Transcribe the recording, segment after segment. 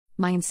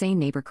My insane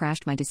neighbor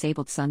crashed my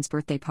disabled son's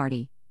birthday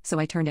party, so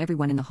I turned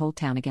everyone in the whole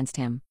town against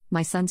him.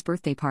 My son's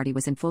birthday party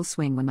was in full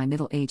swing when my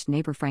middle-aged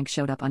neighbor Frank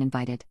showed up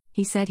uninvited.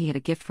 He said he had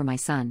a gift for my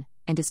son,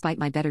 and despite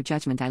my better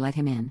judgment I let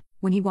him in.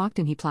 When he walked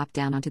in he plopped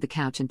down onto the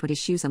couch and put his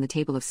shoes on the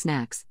table of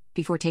snacks,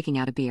 before taking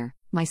out a beer.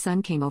 My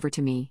son came over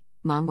to me.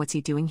 "Mom, what's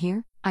he doing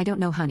here?" "I don't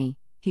know, honey."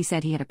 He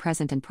said he had a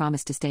present and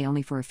promised to stay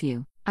only for a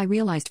few. I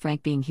realized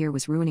Frank being here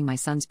was ruining my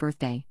son's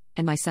birthday,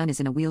 and my son is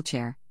in a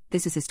wheelchair.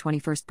 This is his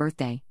 21st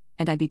birthday,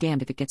 and I'd be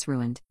damned if it gets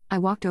ruined. I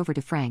walked over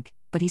to Frank,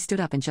 but he stood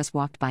up and just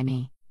walked by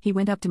me. He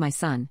went up to my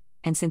son,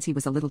 and since he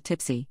was a little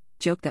tipsy,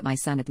 joked that my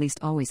son at least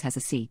always has a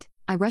seat.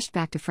 I rushed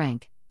back to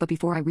Frank, but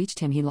before I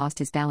reached him he lost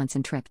his balance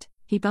and tripped.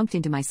 He bumped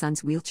into my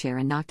son's wheelchair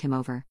and knocked him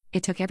over.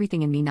 It took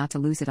everything in me not to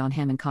lose it on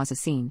him and cause a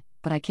scene,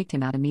 but I kicked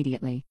him out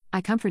immediately.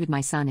 I comforted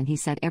my son and he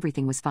said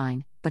everything was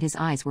fine, but his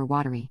eyes were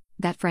watery.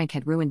 That Frank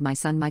had ruined my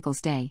son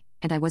Michael's day,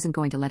 and I wasn't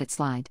going to let it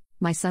slide.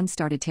 My son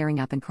started tearing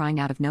up and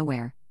crying out of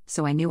nowhere,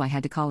 so I knew I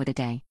had to call it a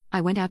day. I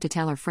went out to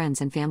tell our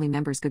friends and family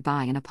members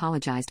goodbye and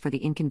apologized for the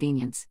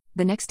inconvenience.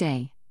 The next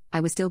day,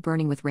 I was still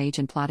burning with rage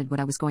and plotted what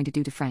I was going to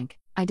do to Frank.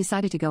 I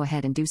decided to go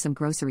ahead and do some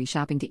grocery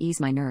shopping to ease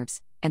my nerves,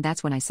 and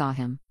that's when I saw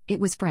him. It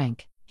was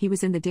Frank. He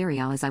was in the dairy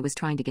aisle as I was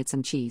trying to get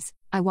some cheese.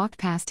 I walked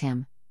past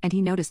him, and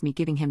he noticed me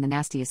giving him the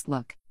nastiest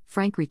look.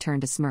 Frank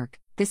returned a smirk.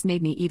 This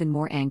made me even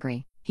more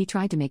angry. He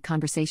tried to make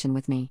conversation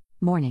with me.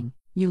 "Morning.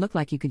 You look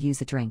like you could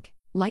use a drink.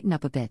 Lighten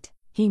up a bit,"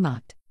 he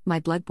mocked.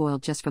 My blood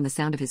boiled just from the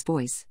sound of his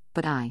voice,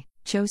 but I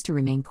chose to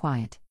remain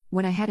quiet.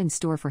 What I had in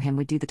store for him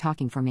would do the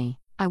talking for me.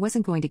 I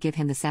wasn't going to give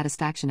him the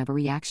satisfaction of a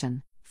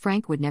reaction.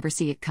 Frank would never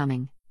see it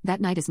coming.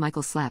 That night as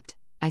Michael slept,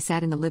 I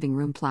sat in the living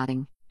room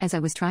plotting. As I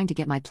was trying to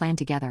get my plan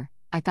together,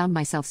 I found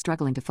myself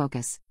struggling to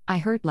focus. I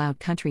heard loud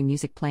country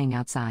music playing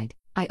outside.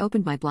 I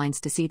opened my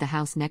blinds to see the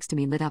house next to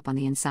me lit up on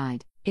the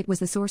inside. It was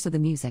the source of the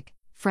music,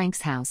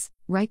 Frank's house.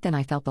 Right then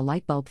I felt the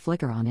light bulb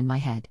flicker on in my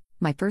head.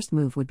 My first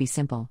move would be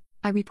simple.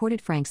 I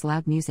reported Frank's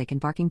loud music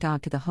and barking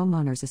dog to the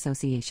homeowners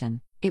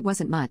association. It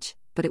wasn't much,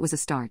 but it was a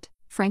start.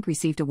 Frank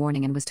received a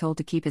warning and was told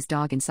to keep his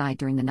dog inside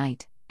during the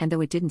night, and though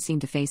it didn't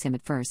seem to faze him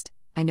at first,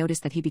 I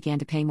noticed that he began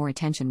to pay more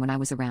attention when I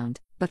was around.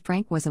 But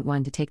Frank wasn't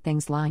one to take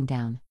things lying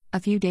down.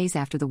 A few days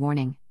after the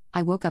warning,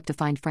 I woke up to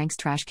find Frank's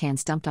trash can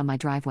dumped on my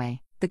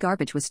driveway. The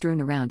garbage was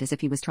strewn around as if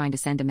he was trying to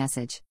send a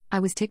message. I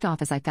was ticked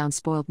off as I found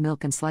spoiled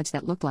milk and sludge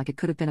that looked like it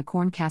could have been a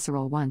corn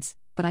casserole once,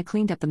 but I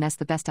cleaned up the mess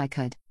the best I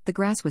could. The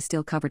grass was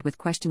still covered with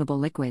questionable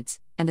liquids,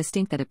 and the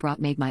stink that it brought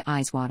made my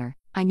eyes water.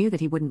 I knew that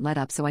he wouldn't let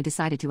up, so I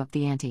decided to up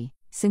the ante.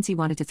 Since he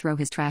wanted to throw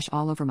his trash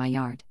all over my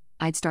yard,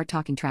 I'd start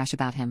talking trash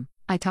about him.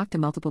 I talked to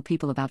multiple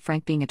people about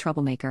Frank being a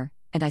troublemaker,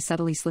 and I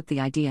subtly slipped the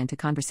idea into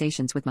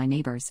conversations with my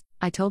neighbors.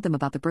 I told them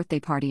about the birthday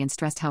party and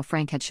stressed how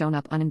Frank had shown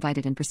up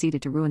uninvited and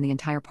proceeded to ruin the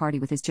entire party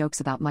with his jokes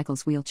about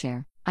Michael's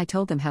wheelchair. I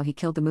told them how he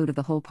killed the mood of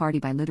the whole party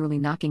by literally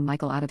knocking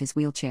Michael out of his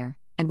wheelchair,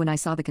 and when I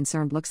saw the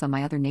concerned looks on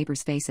my other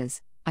neighbors'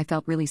 faces, I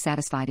felt really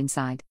satisfied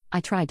inside.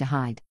 I tried to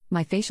hide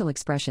my facial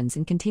expressions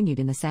and continued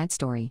in the sad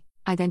story.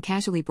 I then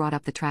casually brought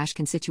up the trash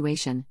can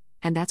situation,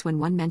 and that's when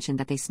one mentioned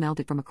that they smelled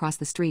it from across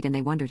the street and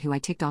they wondered who I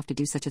ticked off to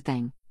do such a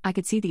thing. I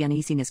could see the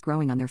uneasiness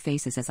growing on their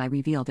faces as I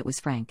revealed it was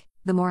Frank.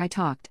 The more I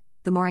talked,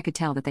 the more I could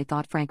tell that they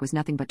thought Frank was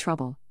nothing but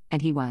trouble,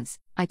 and he was.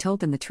 I told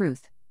them the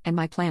truth, and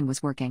my plan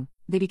was working.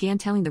 They began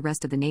telling the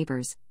rest of the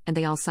neighbors, and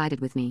they all sided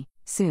with me.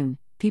 Soon,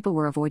 people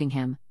were avoiding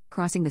him,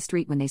 crossing the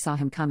street when they saw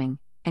him coming,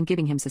 and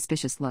giving him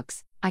suspicious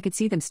looks. I could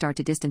see them start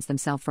to distance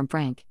themselves from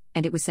Frank,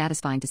 and it was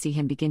satisfying to see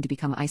him begin to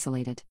become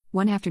isolated.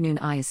 One afternoon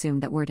I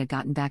assumed that word had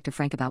gotten back to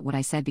Frank about what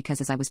I said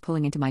because as I was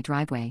pulling into my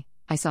driveway,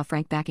 I saw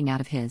Frank backing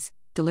out of his,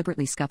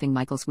 deliberately scuffing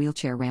Michael's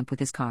wheelchair ramp with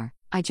his car.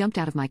 I jumped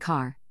out of my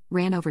car,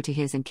 ran over to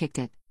his and kicked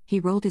it. He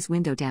rolled his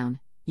window down,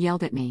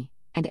 yelled at me,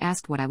 and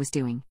asked what I was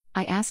doing.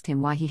 I asked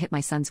him why he hit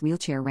my son's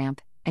wheelchair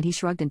ramp, and he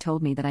shrugged and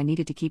told me that I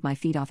needed to keep my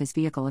feet off his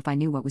vehicle if I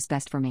knew what was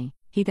best for me.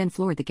 He then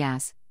floored the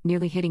gas,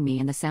 nearly hitting me,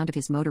 and the sound of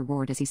his motor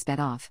roared as he sped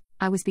off.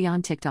 I was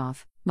beyond ticked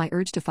off. My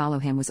urge to follow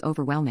him was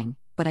overwhelming,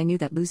 but I knew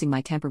that losing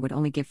my temper would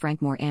only give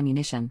Frank more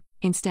ammunition.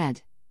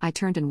 Instead, I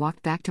turned and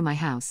walked back to my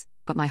house,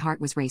 but my heart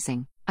was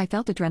racing. I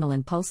felt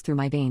adrenaline pulse through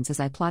my veins as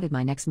I plotted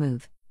my next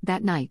move.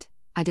 That night,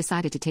 I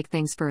decided to take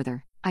things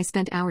further. I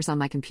spent hours on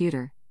my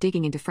computer,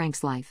 digging into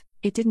Frank's life.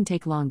 It didn't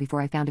take long before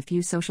I found a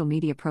few social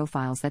media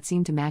profiles that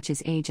seemed to match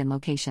his age and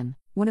location.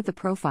 One of the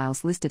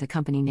profiles listed a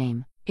company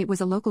name. It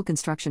was a local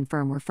construction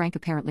firm where Frank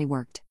apparently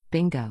worked.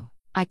 Bingo.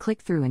 I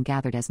clicked through and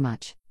gathered as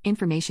much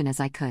information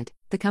as I could.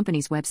 The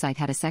company's website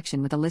had a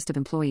section with a list of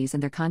employees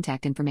and their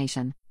contact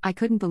information. I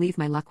couldn't believe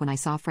my luck when I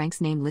saw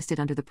Frank's name listed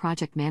under the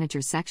project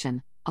manager's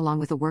section, along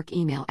with a work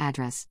email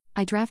address.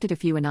 I drafted a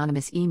few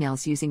anonymous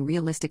emails using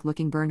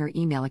realistic-looking burner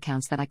email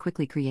accounts that I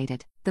quickly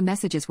created. The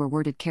messages were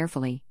worded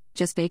carefully,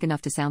 just vague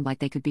enough to sound like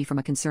they could be from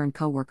a concerned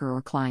coworker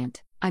or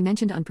client. I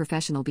mentioned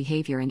unprofessional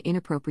behavior and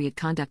inappropriate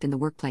conduct in the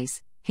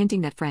workplace,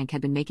 hinting that Frank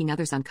had been making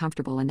others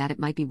uncomfortable and that it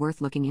might be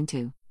worth looking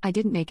into. I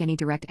didn't make any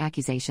direct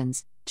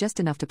accusations, just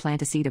enough to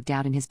plant a seed of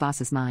doubt in his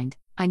boss's mind.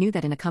 I knew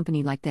that in a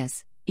company like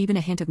this, even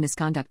a hint of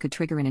misconduct could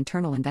trigger an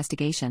internal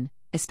investigation,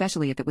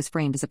 especially if it was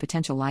framed as a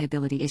potential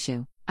liability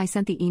issue. I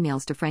sent the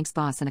emails to Frank's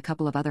boss and a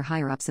couple of other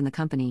higher-ups in the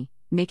company,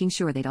 making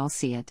sure they'd all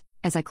see it.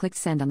 As I clicked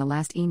send on the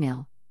last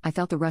email, I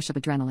felt a rush of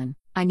adrenaline.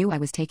 I knew I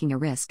was taking a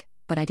risk,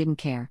 but I didn't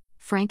care.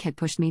 Frank had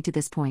pushed me to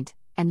this point,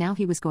 and now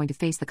he was going to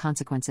face the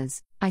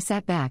consequences. I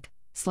sat back,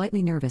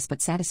 slightly nervous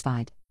but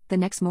satisfied. The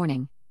next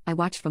morning, I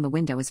watched from the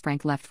window as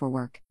Frank left for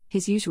work.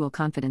 His usual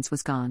confidence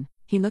was gone.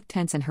 He looked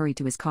tense and hurried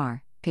to his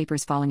car,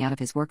 papers falling out of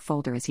his work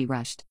folder as he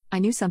rushed. I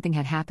knew something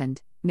had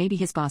happened. Maybe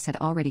his boss had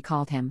already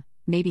called him.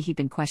 Maybe he'd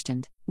been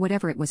questioned.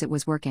 Whatever it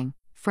was working.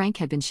 Frank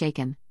had been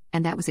shaken,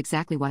 and that was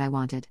exactly what I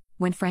wanted.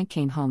 When Frank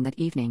came home that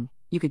evening,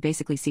 you could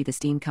basically see the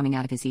steam coming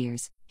out of his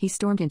ears. He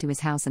stormed into his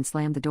house and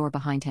slammed the door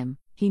behind him.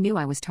 He knew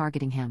I was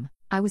targeting him.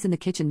 I was in the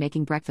kitchen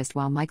making breakfast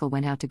while Michael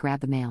went out to grab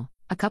the mail.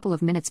 A couple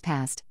of minutes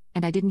passed,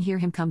 and I didn't hear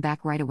him come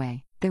back right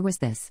away. There was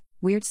this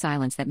weird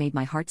silence that made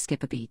my heart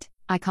skip a beat.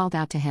 I called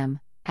out to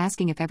him,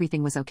 asking if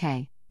everything was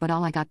okay, but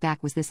all I got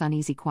back was this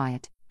uneasy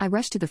quiet. I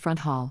rushed to the front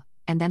hall,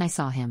 and then I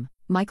saw him.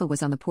 Michael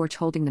was on the porch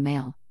holding the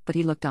mail, but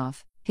he looked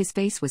off. His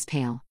face was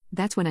pale.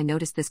 That's when I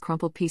noticed this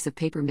crumpled piece of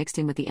paper mixed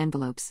in with the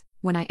envelopes.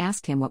 When I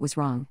asked him what was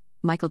wrong,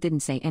 Michael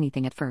didn't say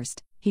anything at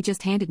first. He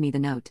just handed me the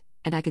note,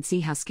 and I could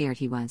see how scared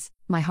he was.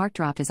 My heart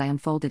dropped as I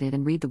unfolded it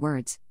and read the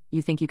words,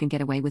 "You think you can get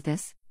away with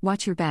this?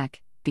 Watch your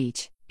back,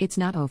 Beach. It's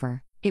not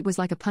over." It was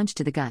like a punch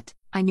to the gut.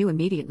 I knew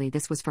immediately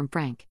this was from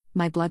Frank.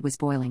 My blood was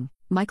boiling.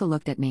 Michael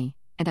looked at me,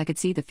 and I could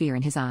see the fear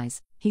in his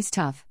eyes. He's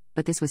tough,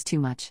 but this was too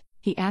much.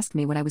 He asked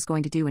me what I was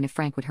going to do and if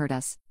Frank would hurt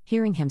us.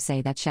 Hearing him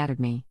say that shattered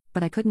me,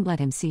 but I couldn't let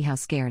him see how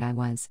scared I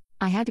was.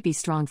 I had to be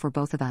strong for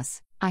both of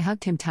us. I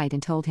hugged him tight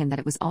and told him that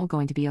it was all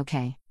going to be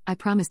okay. I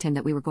promised him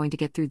that we were going to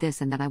get through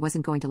this and that I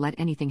wasn't going to let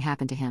anything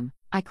happen to him.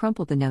 I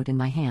crumpled the note in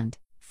my hand.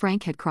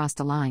 Frank had crossed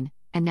a line,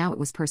 and now it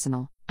was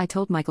personal. I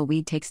told Michael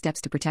we'd take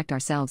steps to protect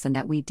ourselves and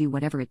that we'd do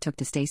whatever it took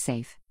to stay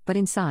safe. But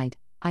inside,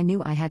 I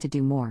knew I had to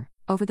do more.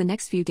 Over the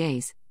next few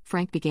days,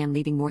 Frank began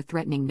leaving more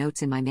threatening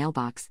notes in my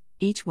mailbox,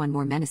 each one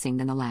more menacing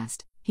than the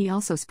last. He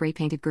also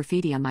spray-painted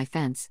graffiti on my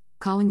fence,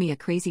 calling me a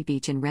crazy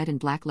beach in red and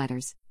black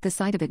letters. The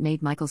sight of it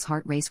made Michael's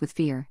heart race with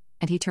fear,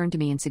 and he turned to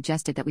me and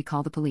suggested that we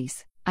call the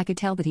police. I could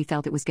tell that he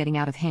felt it was getting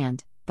out of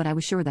hand, but I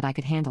was sure that I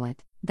could handle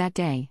it. That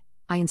day,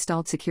 I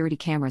installed security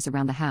cameras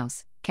around the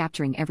house,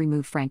 capturing every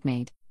move Frank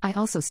made. I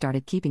also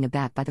started keeping a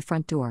bat by the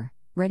front door,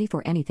 ready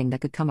for anything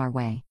that could come our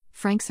way.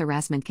 Frank's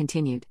harassment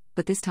continued,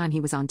 but this time he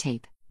was on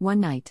tape. One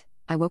night,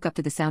 I woke up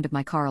to the sound of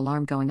my car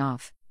alarm going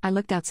off. I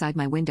looked outside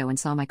my window and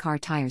saw my car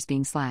tires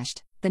being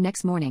slashed. The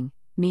next morning,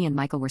 me and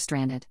Michael were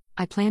stranded.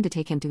 I planned to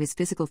take him to his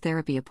physical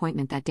therapy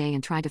appointment that day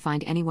and tried to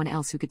find anyone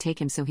else who could take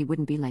him so he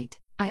wouldn't be late.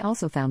 I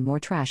also found more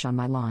trash on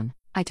my lawn.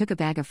 I took a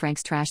bag of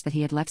Frank's trash that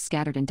he had left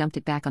scattered and dumped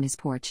it back on his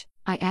porch.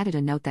 I added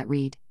a note that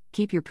read,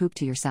 "Keep your poop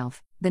to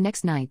yourself." The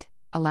next night,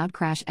 a loud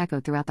crash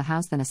echoed throughout the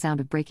house, then a sound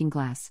of breaking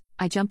glass.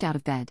 I jumped out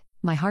of bed.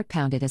 My heart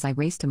pounded as I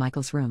raced to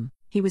Michael's room.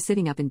 He was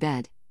sitting up in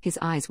bed, his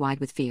eyes wide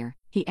with fear.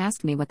 He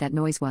asked me what that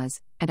noise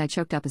was, and I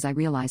choked up as I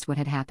realized what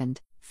had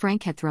happened.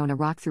 Frank had thrown a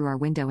rock through our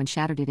window and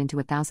shattered it into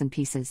 1,000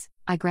 pieces.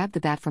 I grabbed the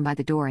bat from by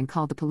the door and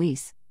called the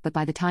police, but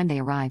by the time they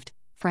arrived,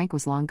 Frank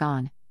was long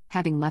gone,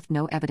 having left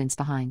no evidence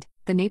behind.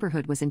 The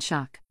neighborhood was in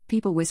shock.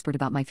 People whispered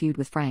about my feud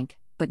with Frank,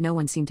 but no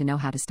one seemed to know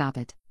how to stop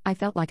it. I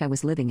felt like I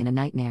was living in a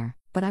nightmare,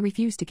 but I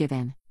refused to give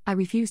in. I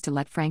refused to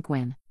let Frank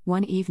win.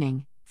 One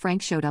evening,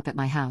 Frank showed up at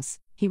my house.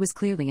 He was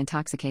clearly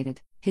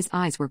intoxicated. His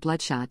eyes were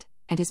bloodshot,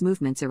 and his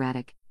movements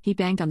erratic. He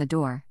banged on the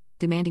door,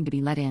 demanding to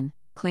be let in,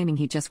 claiming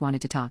he just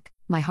wanted to talk.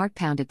 My heart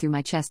pounded through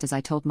my chest as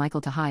I told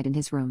Michael to hide in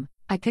his room.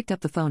 I picked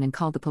up the phone and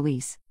called the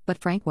police, but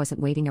Frank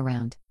wasn't waiting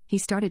around. He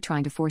started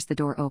trying to force the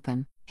door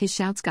open. His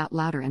shouts got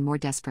louder and more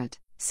desperate.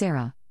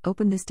 "Sarah,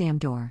 open this damn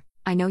door.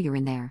 I know you're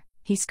in there,"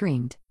 he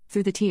screamed.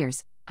 Through the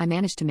tears, I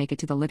managed to make it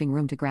to the living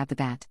room to grab the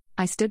bat.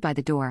 I stood by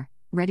the door,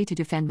 ready to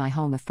defend my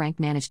home if Frank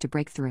managed to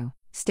break through.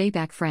 "Stay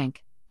back,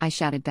 Frank," I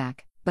shouted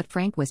back. But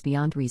Frank was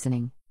beyond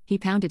reasoning. He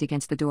pounded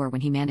against the door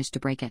when he managed to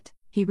break it.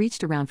 He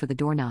reached around for the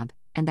doorknob,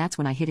 and that's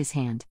when I hit his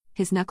hand.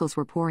 His knuckles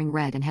were pouring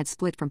red and had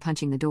split from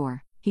punching the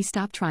door. He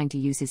stopped trying to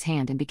use his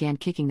hand and began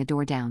kicking the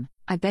door down.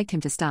 I begged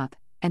him to stop,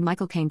 and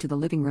Michael came to the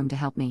living room to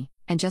help me.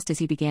 And just as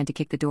he began to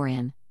kick the door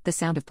in, the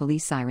sound of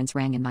police sirens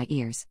rang in my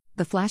ears.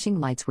 The flashing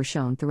lights were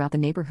shown throughout the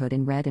neighborhood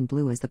in red and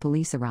blue as the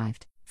police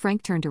arrived.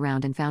 Frank turned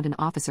around and found an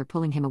officer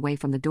pulling him away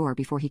from the door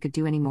before he could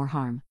do any more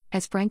harm.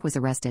 As Frank was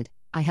arrested,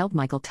 I held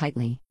Michael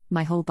tightly.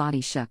 My whole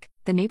body shook.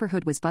 The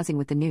neighborhood was buzzing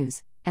with the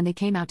news, and they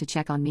came out to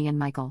check on me and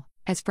Michael.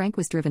 As Frank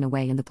was driven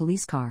away in the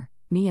police car,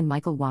 me and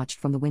Michael watched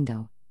from the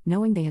window,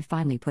 knowing they had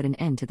finally put an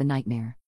end to the nightmare.